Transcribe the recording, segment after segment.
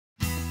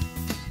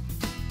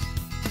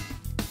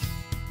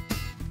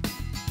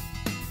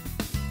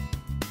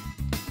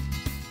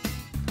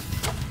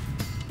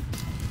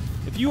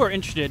you are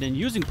interested in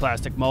using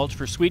plastic mulch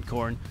for sweet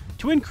corn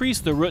to increase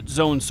the root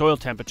zone soil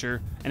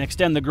temperature and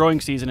extend the growing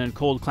season in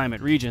cold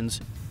climate regions,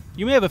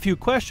 you may have a few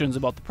questions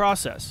about the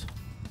process.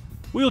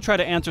 We will try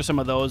to answer some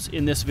of those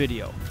in this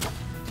video.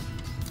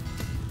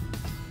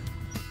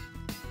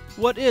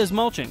 What is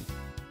mulching?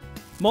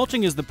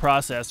 Mulching is the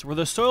process where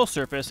the soil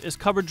surface is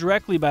covered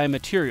directly by a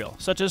material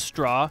such as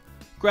straw,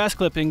 grass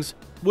clippings,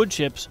 wood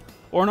chips,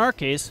 or in our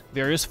case,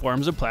 various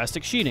forms of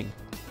plastic sheeting.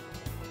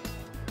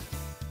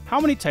 How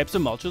many types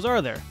of mulches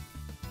are there?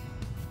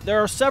 There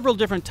are several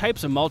different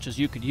types of mulches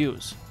you could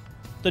use.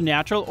 The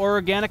natural or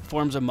organic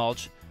forms of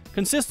mulch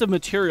consist of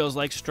materials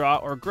like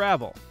straw or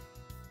gravel.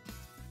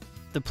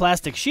 The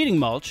plastic sheeting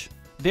mulch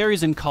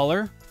varies in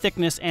color,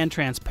 thickness, and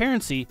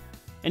transparency,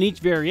 and each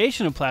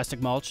variation of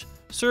plastic mulch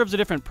serves a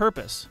different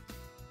purpose.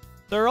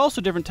 There are also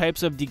different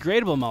types of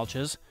degradable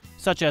mulches,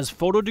 such as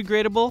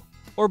photodegradable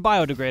or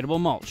biodegradable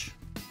mulch.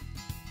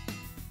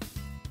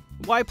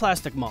 Why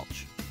plastic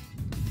mulch?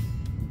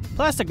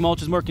 Plastic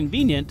mulch is more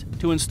convenient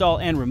to install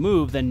and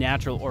remove than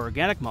natural or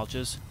organic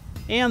mulches,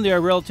 and they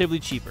are relatively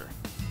cheaper.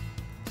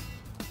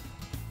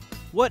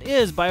 What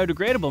is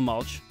biodegradable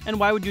mulch, and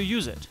why would you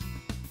use it?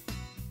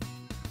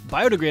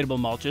 Biodegradable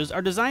mulches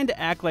are designed to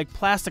act like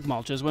plastic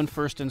mulches when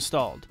first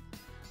installed.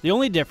 The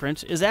only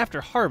difference is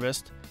after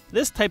harvest,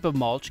 this type of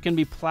mulch can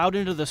be plowed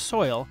into the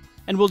soil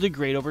and will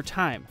degrade over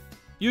time,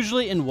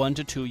 usually in 1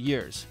 to 2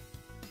 years.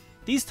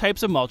 These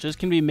types of mulches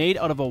can be made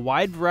out of a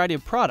wide variety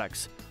of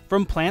products,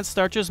 from plant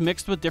starches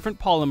mixed with different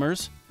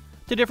polymers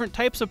to different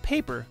types of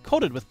paper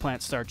coated with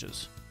plant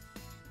starches.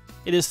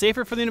 It is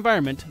safer for the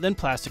environment than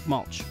plastic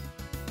mulch.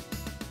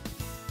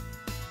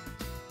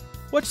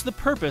 What's the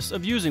purpose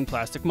of using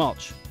plastic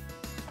mulch?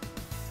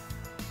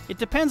 It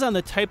depends on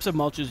the types of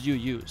mulches you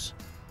use.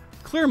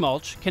 Clear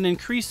mulch can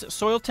increase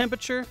soil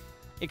temperature,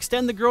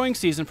 extend the growing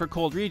season for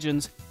cold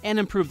regions, and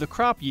improve the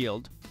crop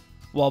yield,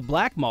 while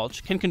black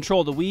mulch can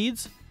control the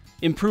weeds,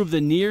 improve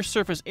the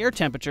near-surface air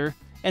temperature,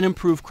 and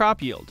improve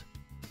crop yield.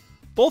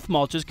 Both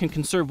mulches can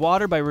conserve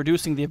water by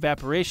reducing the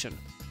evaporation.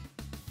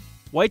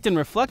 White and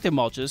reflective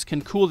mulches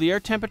can cool the air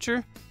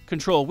temperature,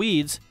 control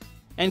weeds,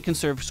 and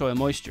conserve soil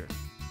moisture.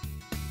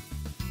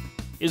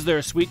 Is there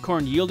a sweet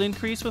corn yield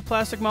increase with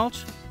plastic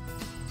mulch?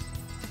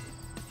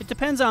 It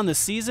depends on the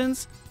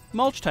seasons,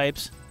 mulch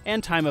types,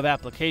 and time of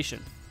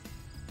application.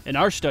 In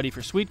our study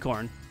for sweet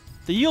corn,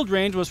 the yield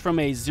range was from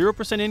a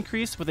 0%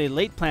 increase with a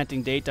late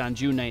planting date on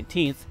June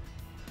 19th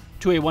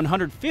to a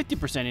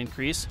 150%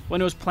 increase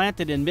when it was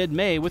planted in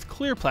mid-May with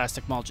clear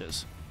plastic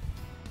mulches.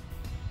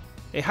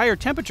 A higher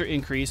temperature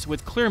increase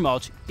with clear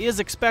mulch is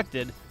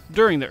expected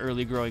during the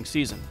early growing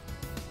season.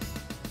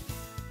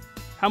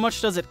 How much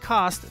does it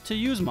cost to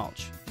use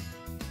mulch?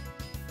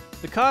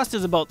 The cost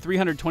is about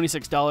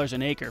 $326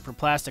 an acre for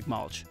plastic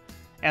mulch,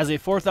 as a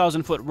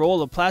 4,000-foot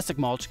roll of plastic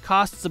mulch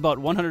costs about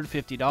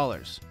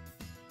 $150.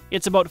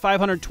 It's about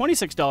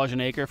 $526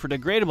 an acre for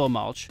degradable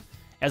mulch,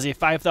 as a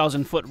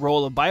 5,000-foot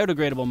roll of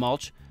biodegradable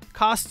mulch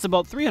costs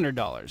about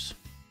 $300.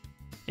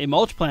 A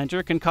mulch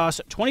planter can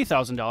cost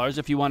 $20,000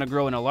 if you want to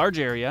grow in a large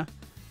area,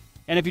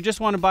 and if you just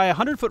want to buy a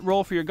 100-foot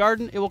roll for your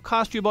garden, it will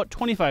cost you about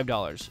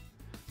 $25.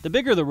 The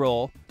bigger the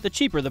roll, the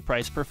cheaper the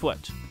price per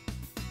foot.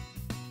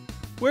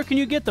 Where can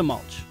you get the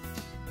mulch?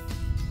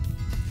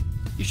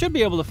 You should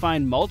be able to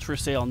find mulch for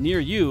sale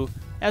near you,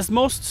 as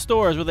most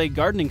stores with a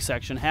gardening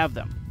section have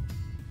them.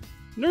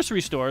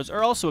 Nursery stores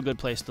are also a good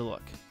place to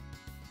look.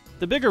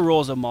 The bigger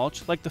rolls of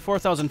mulch, like the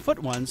 4,000-foot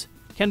ones,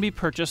 can be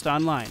purchased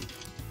online.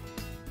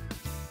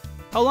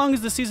 How long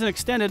is the season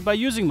extended by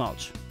using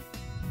mulch?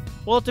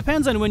 Well, it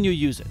depends on when you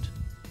use it.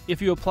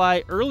 If you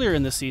apply earlier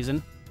in the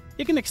season,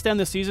 it can extend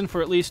the season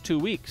for at least 2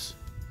 weeks.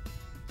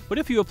 But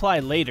if you apply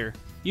later,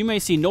 you may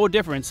see no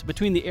difference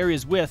between the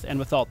areas with and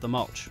without the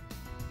mulch.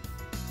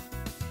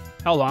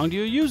 How long do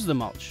you use the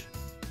mulch?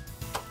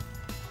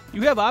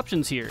 You have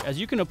options here, as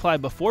you can apply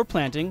before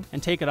planting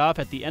and take it off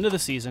at the end of the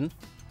season,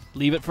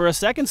 leave it for a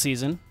second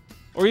season,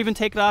 or even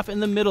take it off in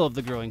the middle of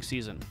the growing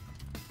season.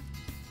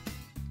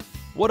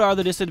 What are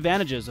the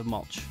disadvantages of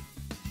mulch?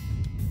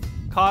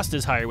 Cost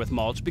is higher with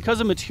mulch because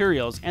of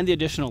materials and the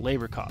additional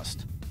labor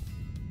cost.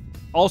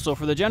 Also,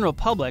 for the general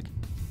public,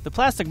 the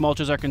plastic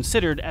mulches are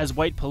considered as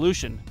white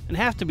pollution and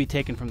have to be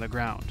taken from the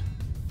ground.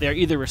 They are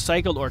either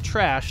recycled or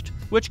trashed,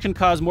 which can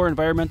cause more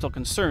environmental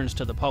concerns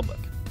to the public.